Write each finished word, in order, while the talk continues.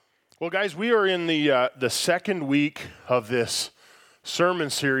Well, guys, we are in the second week of this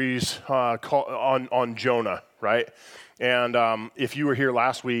sermon series on Jonah, right? And if you were here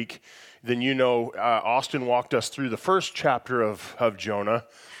last week, then you know Austin walked us through the first chapter of Jonah.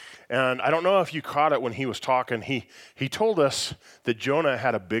 And I don't know if you caught it when he was talking. He told us that Jonah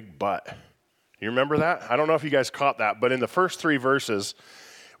had a big butt. You remember that? I don't know if you guys caught that, but in the first three verses,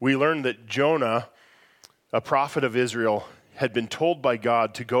 we learned that Jonah, a prophet of Israel, had been told by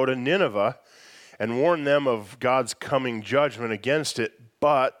God to go to Nineveh and warn them of God's coming judgment against it,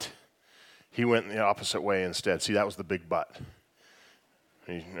 but he went in the opposite way instead. See, that was the big but.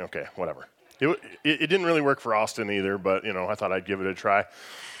 Okay, whatever. It didn't really work for Austin either, but I thought I'd give it a try.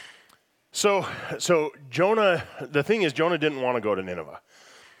 So Jonah, the thing is, Jonah didn't want to go to Nineveh.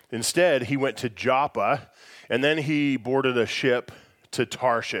 Instead, he went to Joppa, and then he boarded a ship to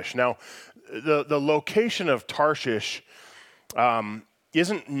Tarshish. Now, the location of Tarshish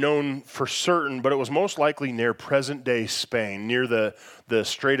isn't known for certain, but it was most likely near present-day Spain, near the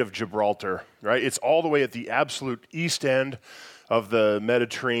Strait of Gibraltar, right? It's all the way at the absolute east end of the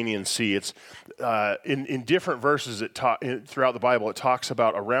Mediterranean Sea. It's in different verses throughout the Bible, it talks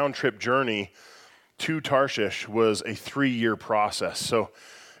about a round-trip journey to Tarshish was a 3-year process. So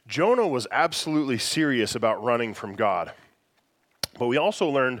Jonah was absolutely serious about running from God. But we also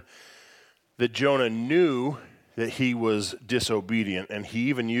learned that Jonah knew that he was disobedient, and he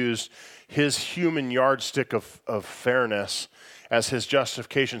even used his human yardstick of fairness as his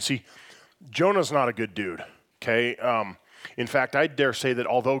justification. See, Jonah's not a good dude, okay? In fact, I dare say that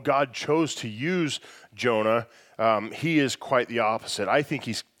although God chose to use Jonah, he is quite the opposite. I think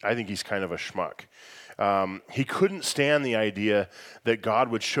he's kind of a schmuck. He couldn't stand the idea that God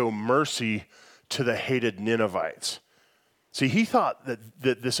would show mercy to the hated Ninevites. See, he thought that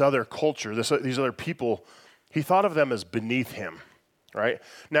this other culture, these other people, he thought of them as beneath him, right?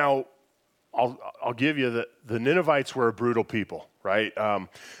 Now, I'll give you that the Ninevites were a brutal people, right?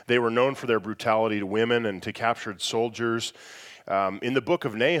 They were known for their brutality to women and to captured soldiers. In the book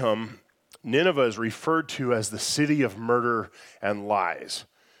of Nahum, Nineveh is referred to as the city of murder and lies.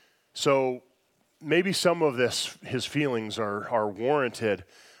 So maybe some of his feelings are warranted,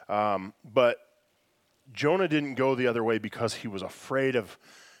 but Jonah didn't go the other way because he was afraid of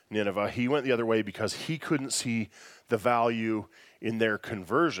Nineveh. He went the other way because he couldn't see the value in their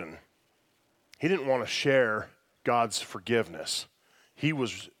conversion. He didn't want to share God's forgiveness. He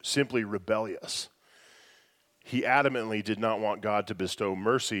was simply rebellious. He adamantly did not want God to bestow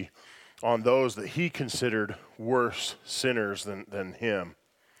mercy on those that he considered worse sinners than him.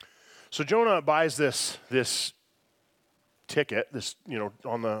 So Jonah buys this ticket,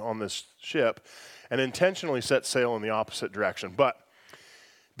 on this ship, and intentionally sets sail in the opposite direction. But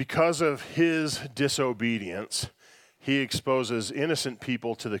because of his disobedience, he exposes innocent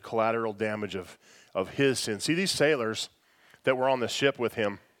people to the collateral damage of his sin. See, these sailors that were on the ship with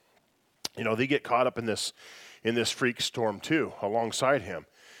him, they get caught up in this freak storm too, alongside him.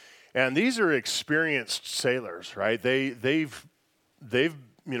 And these are experienced sailors, right? They've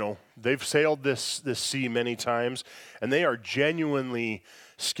sailed this sea many times, and they are genuinely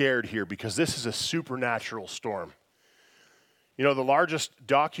scared here because this is a supernatural storm. The largest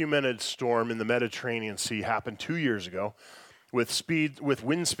documented storm in the Mediterranean Sea happened 2 years ago with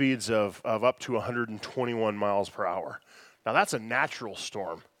wind speeds of up to 121 miles per hour. Now, that's a natural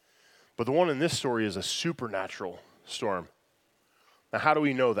storm, but the one in this story is a supernatural storm. Now, how do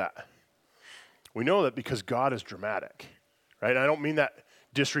we know that? We know that because God is dramatic, right? And I don't mean that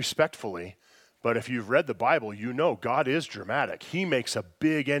disrespectfully, but if you've read the Bible, you know God is dramatic. He makes a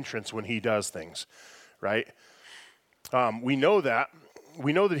big entrance when he does things, right? We know that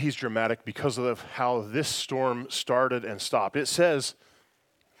he's dramatic because of how this storm started and stopped. It said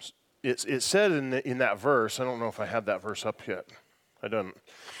in that verse. I don't know if I had that verse up yet. I don't.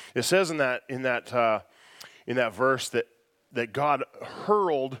 It says in that verse that God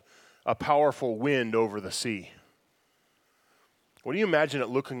hurled a powerful wind over the sea. What do you imagine it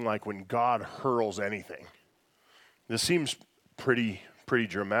looking like when God hurls anything? This seems pretty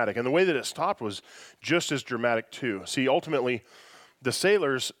dramatic. And the way that it stopped was just as dramatic too. See, ultimately, the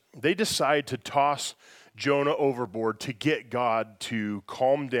sailors, they decide to toss Jonah overboard to get God to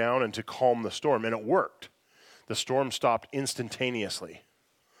calm down and to calm the storm. And it worked. The storm stopped instantaneously.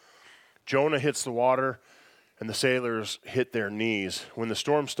 Jonah hits the water, and the sailors hit their knees. When the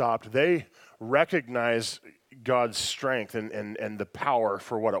storm stopped, they recognized God's strength and the power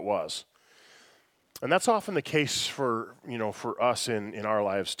for what it was. And that's often the case for us in our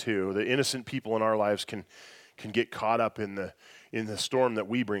lives too. The innocent people in our lives can get caught up in the storm that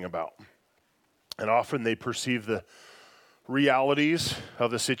we bring about. And often they perceive realities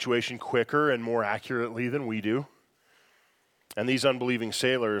of the situation quicker and more accurately than we do. And these unbelieving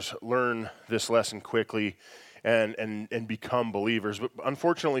sailors learn this lesson quickly and become believers. But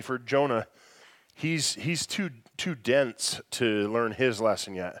unfortunately for Jonah, he's too dense to learn his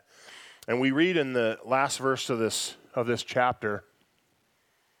lesson yet. And we read in the last verse of this chapter,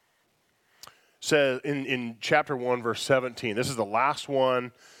 says in chapter 1, verse 17, this is the last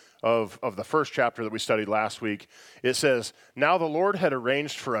one of the first chapter that we studied last week. It says, "Now the Lord had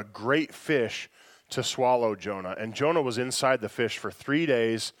arranged for a great fish to swallow Jonah, and Jonah was inside the fish for 3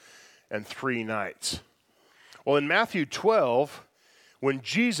 days and 3 nights." Well, in Matthew 12, when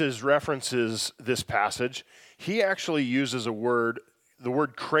Jesus references this passage, he actually uses the word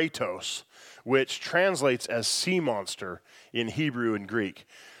kratos, which translates as sea monster in Hebrew and Greek.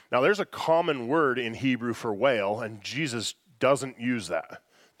 Now, there's a common word in Hebrew for whale, and Jesus doesn't use that.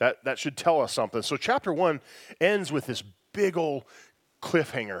 That should tell us something. So chapter 1 ends with this big old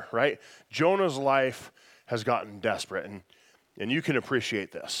cliffhanger, right? Jonah's life has gotten desperate, and you can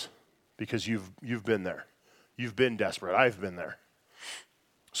appreciate this because you've been there. You've been desperate. I've been there.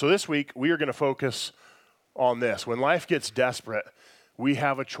 So this week, we are going to focus on this. When life gets desperate, we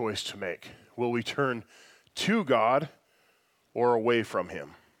have a choice to make. Will we turn to God or away from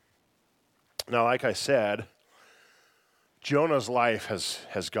him? Now, like I said, Jonah's life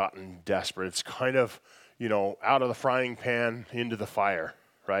has gotten desperate. It's kind of, out of the frying pan into the fire,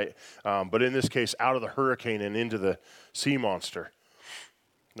 right? But in this case, out of the hurricane and into the sea monster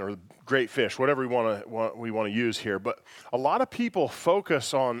or great fish, whatever we want to use here. But a lot of people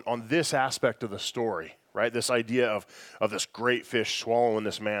focus on this aspect of the story, right? This idea of this great fish swallowing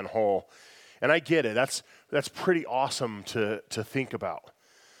this man whole. And I get it. That's pretty awesome to think about.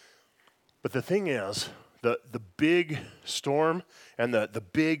 But the thing is, the big storm and the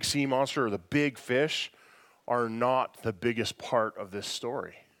big sea monster or the big fish are not the biggest part of this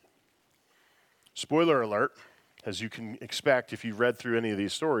story. Spoiler alert, as you can expect if you've read through any of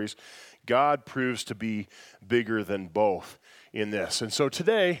these stories, God proves to be bigger than both in this. And so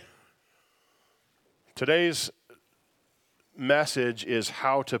today's message is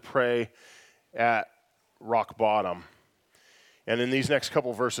how to pray at rock bottom. And in these next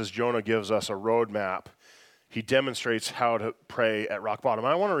couple verses, Jonah gives us a roadmap. He demonstrates how to pray at rock bottom.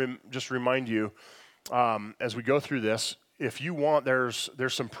 I want to just remind you, as we go through this, if you want, there's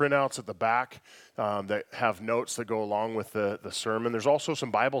some printouts at the back that have notes that go along with the sermon. There's also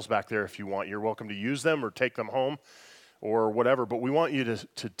some Bibles back there if you want. You're welcome to use them or take them home or whatever. But we want you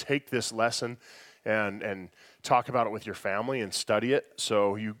to take this lesson and talk about it with your family and study it.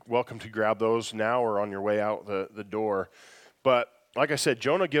 So you're welcome to grab those now or on your way out the door. But like I said,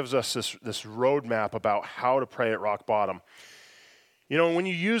 Jonah gives us this roadmap about how to pray at rock bottom. When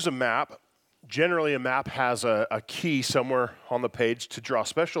you use a map, generally a map has a key somewhere on the page to draw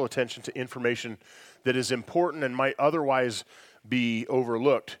special attention to information that is important and might otherwise be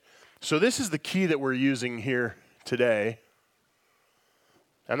overlooked. So this is the key that we're using here today,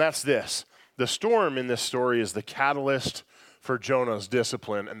 and that's this. The storm in this story is the catalyst for Jonah's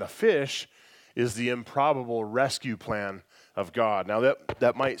discipline, and the fish is the improbable rescue plan of God. Now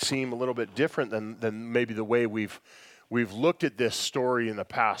that might seem a little bit different than maybe the way we've looked at this story in the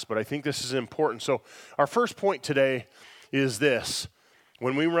past, but I think this is important. So our first point today is this.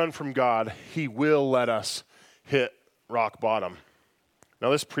 When we run from God, he will let us hit rock bottom. Now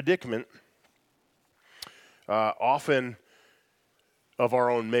this predicament, often of our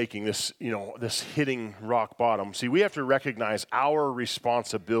own making, this hitting rock bottom. See, we have to recognize our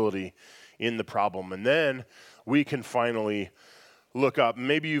responsibility in the problem, and then we can finally look up.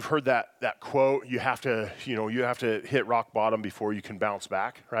 Maybe you've heard that quote, you have to hit rock bottom before you can bounce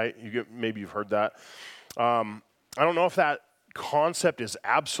back, right? Maybe you've heard that. I don't know if that concept is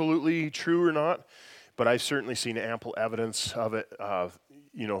absolutely true or not, but I've certainly seen ample evidence of it,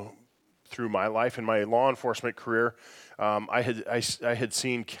 through my life. In my law enforcement career, I had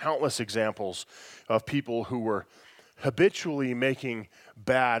seen countless examples of people who were habitually making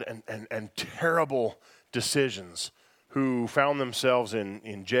bad and terrible decisions, who found themselves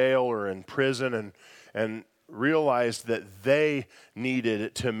in jail or in prison and realized that they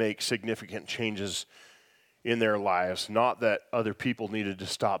needed to make significant changes in their lives, not that other people needed to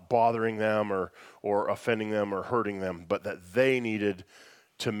stop bothering them or offending them or hurting them, but that they needed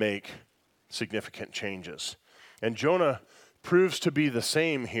to make significant changes. And Jonah proves to be the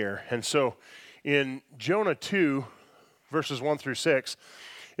same here. And so in Jonah 2, verses 1 through 6,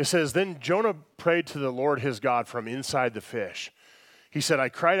 it says, "Then Jonah prayed to the Lord his God from inside the fish. He said, I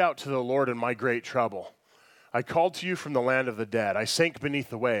cried out to the Lord in my great trouble. I called to you from the land of the dead. I sank beneath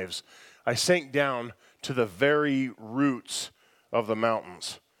the waves. I sank down to the very roots of the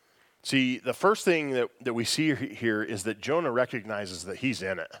mountains. See, the first thing that we see here is that Jonah recognizes that he's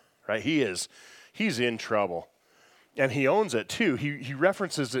in it, right? He's in trouble. And he owns it too. He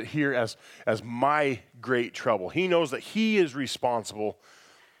references it here as my great trouble. He knows that he is responsible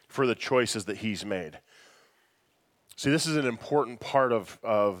for the choices that he's made. See, this is an important part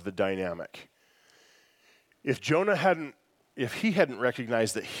of the dynamic. If he hadn't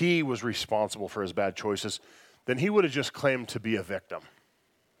recognized that he was responsible for his bad choices, then he would have just claimed to be a victim,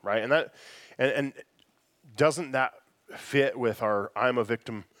 right? And doesn't that fit with our "I'm a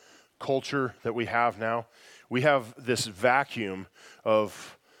victim" culture that we have now? We have this vacuum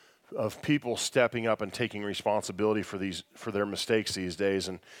of people stepping up and taking responsibility for their mistakes these days,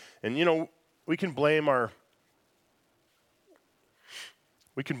 and we can blame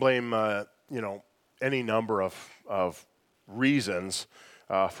any number of reasons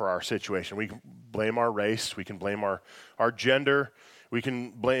for our situation. We can blame our race, we can blame our gender, we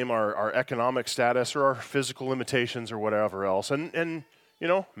can blame our economic status or our physical limitations or whatever else, and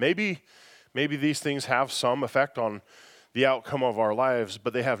maybe these things have some effect on the outcome of our lives,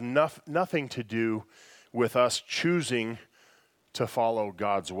 but they have nothing to do with us choosing to follow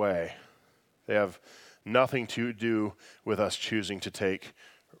God's way. They have nothing to do with us choosing to take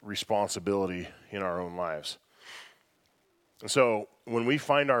responsibility in our own lives. And so when we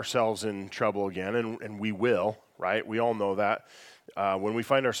find ourselves in trouble again, and we will, right? We all know that. When we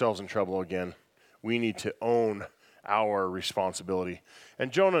find ourselves in trouble again, we need to own our responsibility.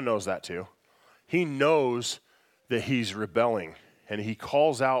 And Jonah knows that too. He knows that he's rebelling, and he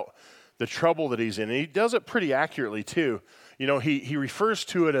calls out the trouble that he's in. And he does it pretty accurately too. He refers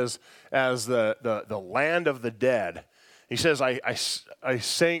to it as the land of the dead. He says, I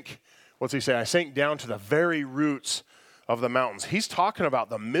sank, what's he say? I sank down to the very roots of the mountains. He's talking about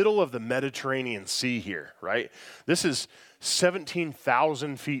the middle of the Mediterranean Sea here, right? This is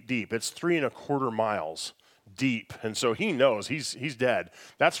 17,000 feet deep. It's 3.25 miles deep. And so he knows he's dead.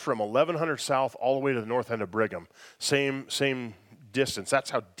 That's from 1100 south all the way to the north end of Brigham. Same distance. That's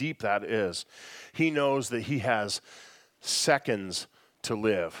how deep that is. He knows that he has seconds to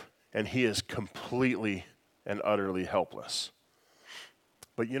live, and he is completely and utterly helpless.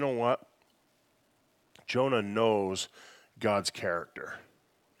 But you know what? Jonah knows God's character.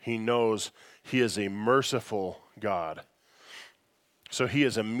 He knows he is a merciful God. So he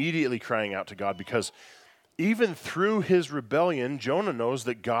is immediately crying out to God, because even through his rebellion, Jonah knows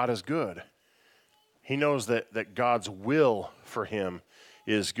that God is good. He knows that God's will for him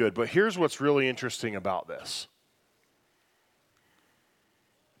is good. But here's what's really interesting about this.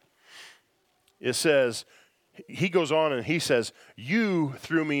 It says, he goes on and he says, "You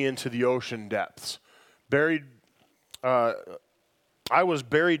threw me into the ocean depths. I was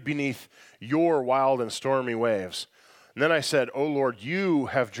buried beneath your wild and stormy waves. And then I said, 'Oh Lord, you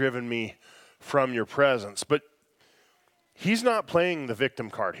have driven me from your presence.'" But he's not playing the victim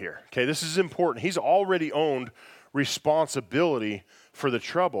card here. Okay, this is important. He's already owned responsibility for the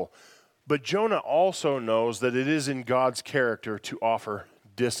trouble. But Jonah also knows that it is in God's character to offer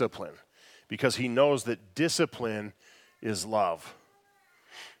discipline, because he knows that discipline is love.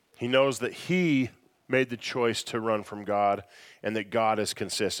 He knows that he made the choice to run from God and that God is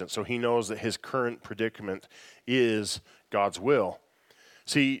consistent. So he knows that his current predicament is God's will.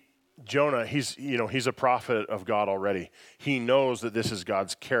 See, Jonah, he's a prophet of God already. He knows that this is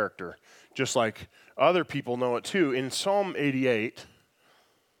God's character, just like other people know it too. In Psalm 88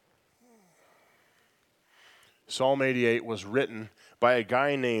 was written by a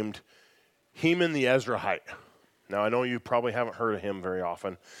guy named Heman the Ezrahite. Now, I know you probably haven't heard of him very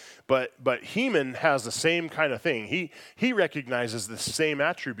often, but Heman has the same kind of thing. He recognizes the same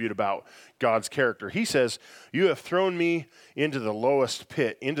attribute about God's character. He says, "You have thrown me into the lowest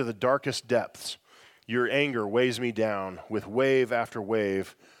pit, into the darkest depths. Your anger weighs me down. With wave after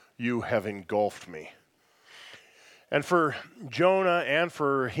wave, you have engulfed me." And for Jonah and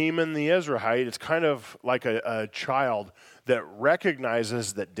for Heman the Ezrahite, it's kind of like a child that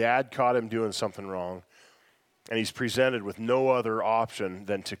recognizes that dad caught him doing something wrong, and he's presented with no other option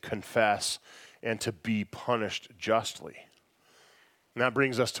than to confess and to be punished justly. And that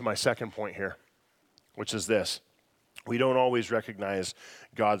brings us to my second point here, which is this. We don't always recognize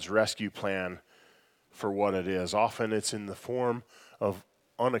God's rescue plan for what it is. Often it's in the form of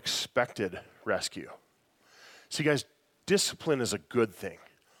unexpected rescue. See, guys, discipline is a good thing.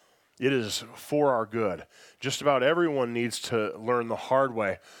 It is for our good. Just about everyone needs to learn the hard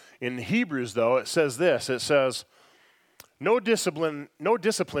way. In Hebrews, though, it says this. It says, no discipline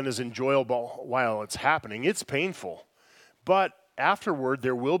is enjoyable while it's happening. It's painful. But afterward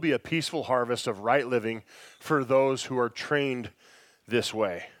there will be a peaceful harvest of right living for those who are trained this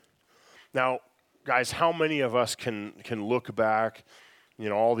way. Now, guys, how many of us can look back,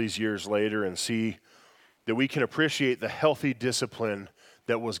 all these years later and see that we can appreciate the healthy discipline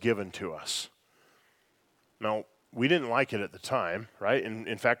that was given to us? Now, we didn't like it at the time, right? And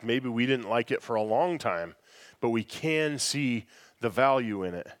in fact, maybe we didn't like it for a long time, but we can see the value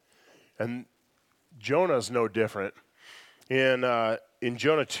in it. And Jonah's no different. In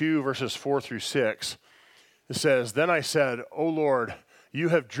Jonah 2, verses 4 through 6, it says, "Then I said, O Lord, you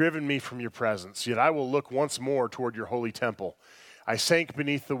have driven me from your presence, yet I will look once more toward your holy temple. I sank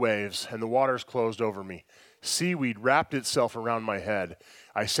beneath the waves, and the waters closed over me. Seaweed wrapped itself around my head.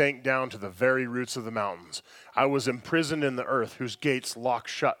 I sank down to the very roots of the mountains. I was imprisoned in the earth, whose gates lock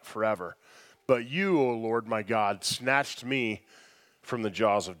shut forever. But you, O Lord my God, snatched me from the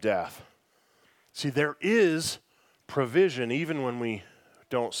jaws of death." See, there is provision even when we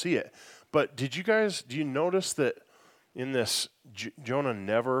don't see it. But do you notice that in this, Jonah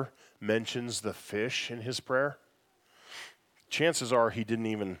never mentions the fish in his prayer? Chances are he didn't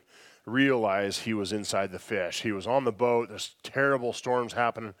even realize he was inside the fish. He was on the boat, there's terrible storms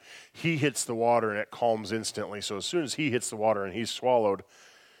happening. He hits the water and it calms instantly. So as soon as he hits the water and he's swallowed,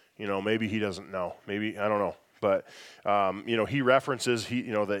 maybe he doesn't know. Maybe, I don't know. But, he references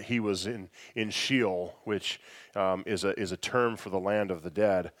that he was in Sheol, which is a term for the land of the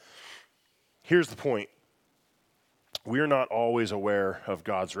dead. Here's the point. We're not always aware of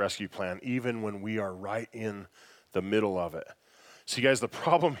God's rescue plan, even when we are right in the middle of it. See, guys, the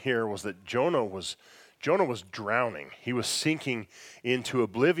problem here was that Jonah was drowning. He was sinking into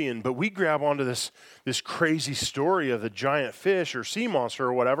oblivion. But we grab onto this crazy story of the giant fish or sea monster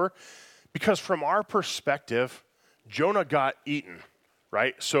or whatever, because from our perspective, Jonah got eaten,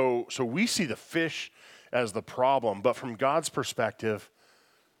 right? So we see the fish as the problem. But from God's perspective,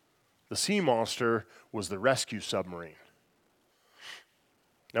 the sea monster was the rescue submarine.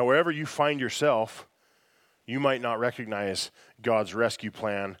 Now, wherever you find yourself, you might not recognize God's rescue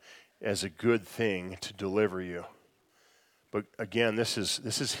plan as a good thing to deliver you. But again, this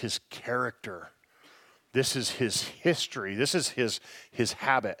is his character. This is his history. This is his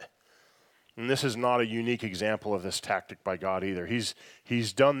habit. And this is not a unique example of this tactic by God either.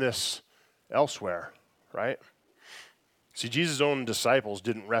 He's done this elsewhere, right? See, Jesus' own disciples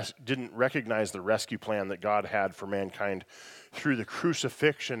didn't recognize the rescue plan that God had for mankind through the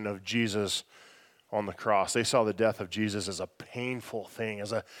crucifixion of Jesus on the cross. They saw the death of Jesus as a painful thing,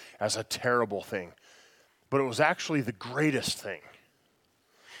 as a terrible thing. But it was actually the greatest thing.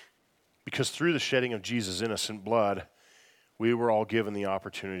 Because through the shedding of Jesus' innocent blood, we were all given the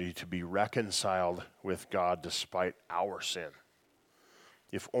opportunity to be reconciled with God despite our sin.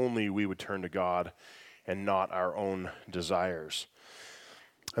 If only we would turn to God and not our own desires.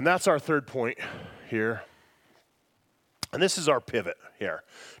 And that's our third point here. And this is our pivot here.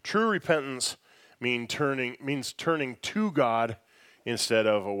 True repentance means turning to God instead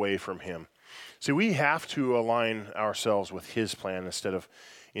of away from him. See, we have to align ourselves with his plan instead of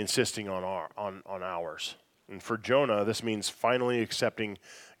insisting on ours. And for Jonah, this means finally accepting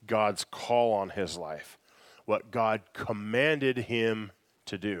God's call on his life, what God commanded him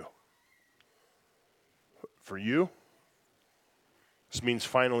to do. For you, this means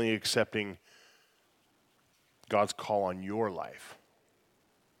finally accepting God's call on your life.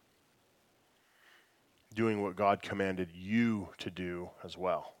 Doing what God commanded you to do as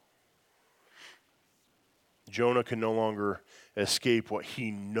well. Jonah can no longer escape what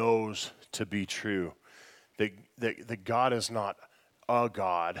he knows to be true. That God is not a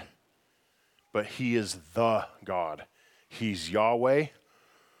God, but he is the God. He's Yahweh,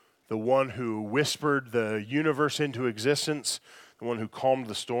 the one who whispered the universe into existence, the one who calmed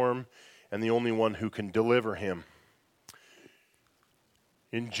the storm, and the only one who can deliver him.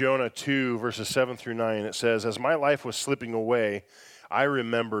 In Jonah 2, verses 7 through 9, it says, "As my life was slipping away, I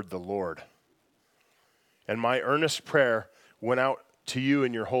remembered the Lord. And my earnest prayer went out to you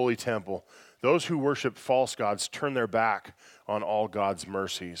in your holy temple. Those who worship false gods turn their back on all God's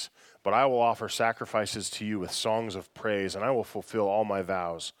mercies. But I will offer sacrifices to you with songs of praise, and I will fulfill all my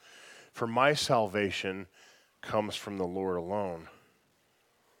vows. For my salvation comes from the Lord alone."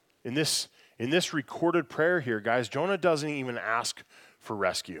 In this recorded prayer here, guys, Jonah doesn't even ask for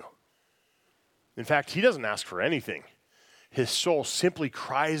rescue. In fact, he doesn't ask for anything. His soul simply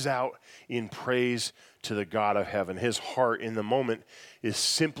cries out in praise to the God of heaven. His heart in the moment is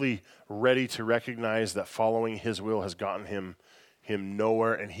simply ready to recognize that following his will has gotten him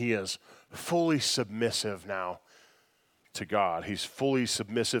nowhere, and he is fully submissive now to God. He's fully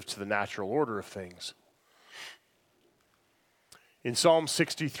submissive to the natural order of things. In Psalm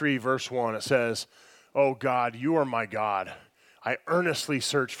 63, verse 1, it says, "O God, you are my God. I earnestly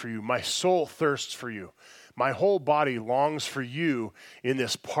search for you. My soul thirsts for you. My whole body longs for you in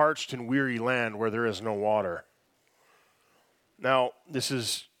this parched and weary land where there is no water." Now,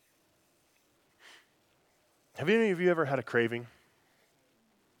 have any of you ever had a craving?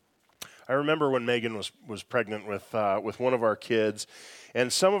 I remember when Megan was pregnant with one of our kids,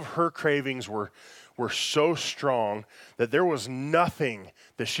 and some of her cravings were so strong that there was nothing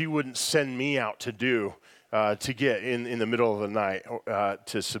that she wouldn't send me out to do to get in the middle of the night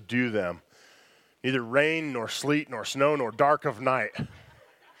to subdue them. Neither rain, nor sleet, nor snow, nor dark of night.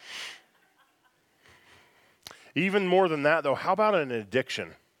 Even more than that, though, how about an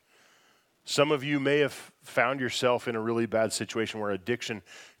addiction? Some of you may have found yourself in a really bad situation where addiction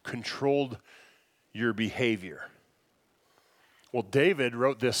controlled your behavior. Well, David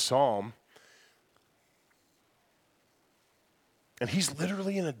wrote this psalm, and he's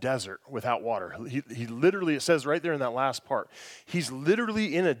literally in a desert without water. He literally, it says right there in that last part, he's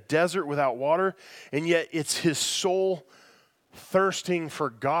literally in a desert without water, and yet it's his soul thirsting for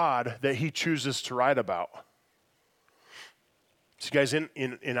God that he chooses to write about. So guys,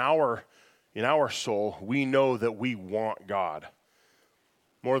 in our soul, we know that we want God.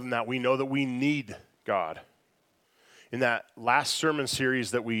 More than that, we know that we need God. In that last sermon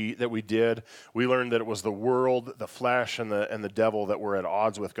series that we did, we learned that it was the world, the flesh, and the devil that were at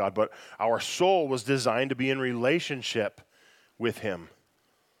odds with God. But our soul was designed to be in relationship with him.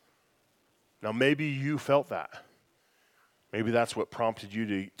 Now, maybe you felt that. Maybe that's what prompted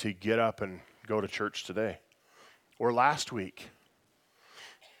you to get up and go to church today. Or last week.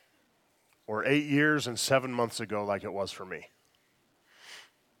 Or 8 years and 7 months ago, like it was for me.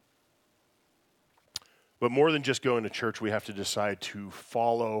 But more than just going to church, we have to decide to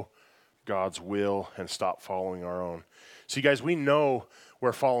follow God's will and stop following our own. See, guys, we know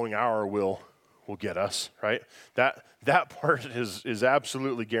where following our will get us, right? That part is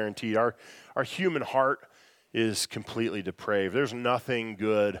absolutely guaranteed. Our human heart is completely depraved. There's nothing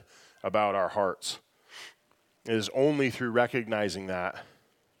good about our hearts. It is only through recognizing that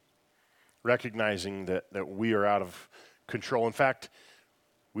we are out of control. In fact,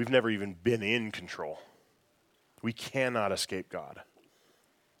 we've never even been in control. We cannot escape God.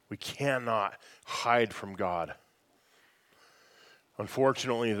 We cannot hide from God.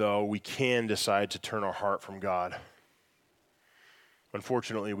 Unfortunately, though, we can decide to turn our heart from God.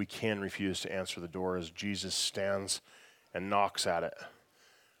 Unfortunately, we can refuse to answer the door as Jesus stands and knocks at it.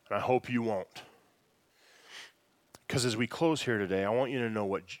 And I hope you won't. Because as we close here today, I want you to know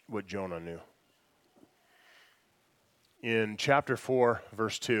what Jonah knew. In chapter 4,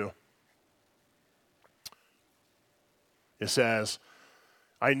 verse 2, it says,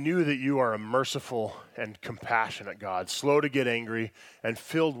 "I knew that you are a merciful and compassionate God, slow to get angry and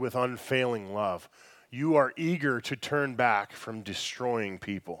filled with unfailing love. You are eager to turn back from destroying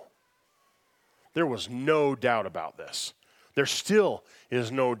people." There was no doubt about this. There still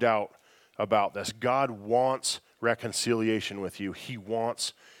is no doubt about this. God wants reconciliation with you. He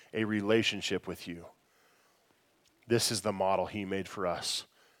wants a relationship with you. This is the model he made for us,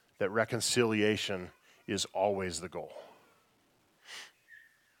 that reconciliation is always the goal.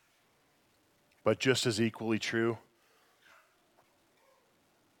 But just as equally true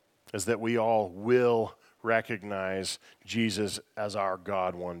is that we all will recognize Jesus as our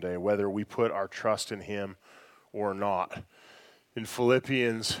God one day, whether we put our trust in him or not. In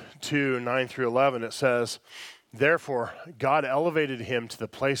Philippians 2, 9 through 11, it says, "Therefore, God elevated him to the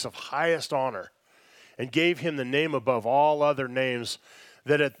place of highest honor and gave him the name above all other names,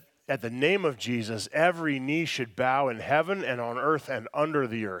 that at the name of Jesus, every knee should bow in heaven and on earth and under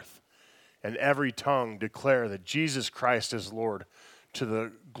the earth, and every tongue declare that Jesus Christ is Lord, to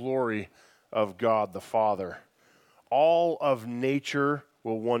the glory of God the Father." All of nature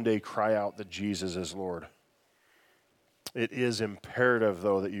will one day cry out that Jesus is Lord. It is imperative,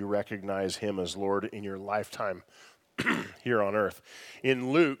 though, that you recognize him as Lord in your lifetime here on earth.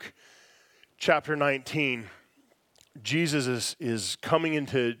 In Luke chapter 19, Jesus is coming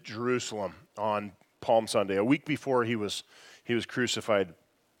into Jerusalem on Palm Sunday, a week before he was crucified.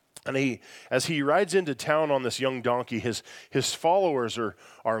 And as he rides into town on this young donkey, his followers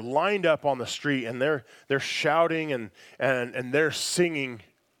are lined up on the street, and they're shouting and they're singing.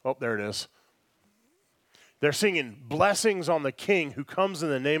 Oh, there it is. They're singing blessings on the King who comes in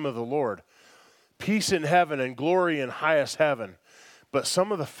the name of the Lord. Peace in heaven and glory in highest heaven. But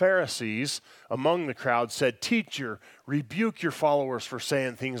some of the Pharisees among the crowd said, "Teacher, rebuke your followers for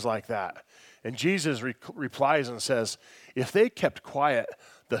saying things like that." And Jesus replies and says, "If they kept quiet,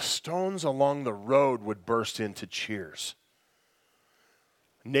 the stones along the road would burst into cheers."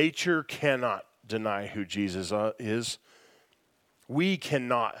 Nature cannot deny who Jesus is. We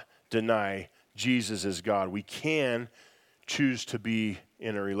cannot deny Jesus is God. We can choose to be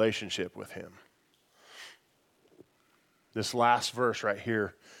in a relationship with him. This last verse right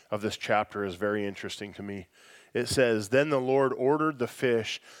here of this chapter is very interesting to me. It says, "Then the Lord ordered the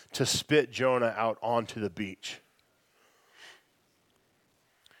fish to spit Jonah out onto the beach."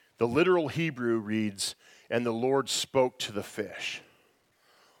 The literal Hebrew reads, "And the Lord spoke to the fish."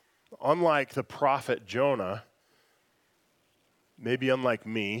 Unlike the prophet Jonah, maybe unlike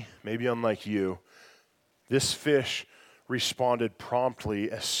me, maybe unlike you, this fish responded promptly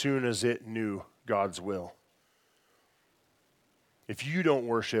as soon as it knew God's will. If you don't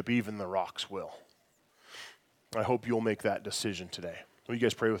worship, even the rocks will. I hope you'll make that decision today. Will you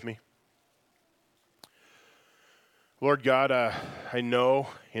guys pray with me? Lord God, I know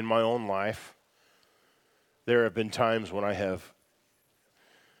in my own life there have been times when I have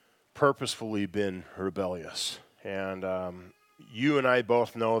purposefully been rebellious. And you and I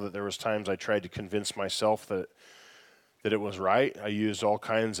both know that there was times I tried to convince myself that it was right. I used all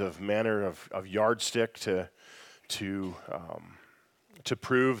kinds of manner of yardstick to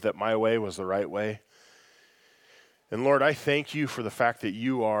prove that my way was the right way. And Lord, I thank you for the fact that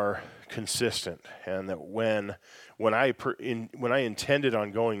you are consistent, and that when I intended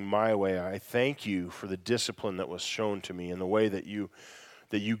on going my way, I thank you for the discipline that was shown to me and the way that you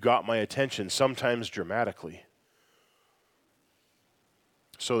got my attention, sometimes dramatically,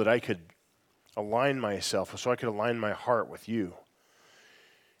 so that I could align myself, so I could align my heart with you.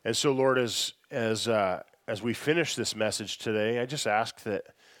 And so, Lord, as we finish this message today, I just ask that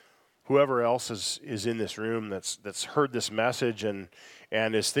whoever else is in this room that's heard this message and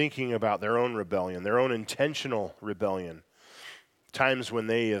is thinking about their own rebellion, their own intentional rebellion, times when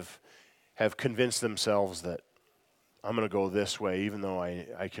they have convinced themselves that I'm going to go this way, even though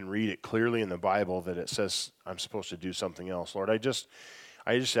I can read it clearly in the Bible that it says I'm supposed to do something else. Lord, I just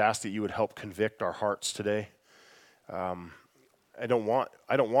ask that you would help convict our hearts today. I don't want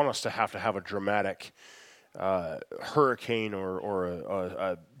us to have a dramatic hurricane or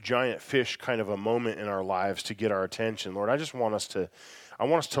a giant fish kind of a moment in our lives to get our attention. Lord, I want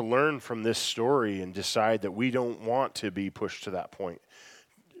us to learn from this story and decide that we don't want to be pushed to that point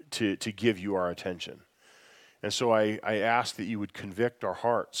to give you our attention. And so I ask that you would convict our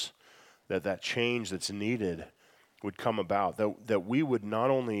hearts, that change that's needed would come about, that we would not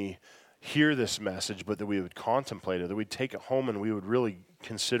only hear this message, but that we would contemplate it, that we'd take it home and we would really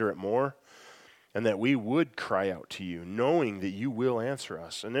consider it more, and that we would cry out to you, knowing that you will answer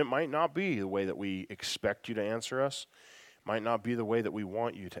us. And it might not be the way that we expect you to answer us, it might not be the way that we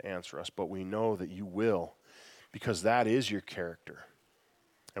want you to answer us, but we know that you will, because that is your character.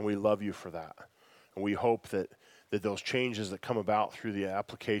 And we love you for that. And we hope that those changes that come about through the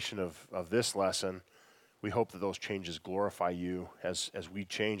application of this lesson, we hope that those changes glorify you as we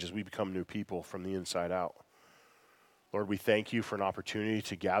change, as we become new people from the inside out. Lord, we thank you for an opportunity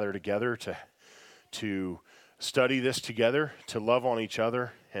to gather together, to study this together, to love on each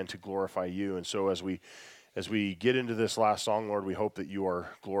other, and to glorify you. And so as we get into this last song, Lord, we hope that you are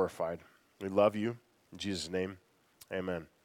glorified. We love you. In Jesus' name, amen.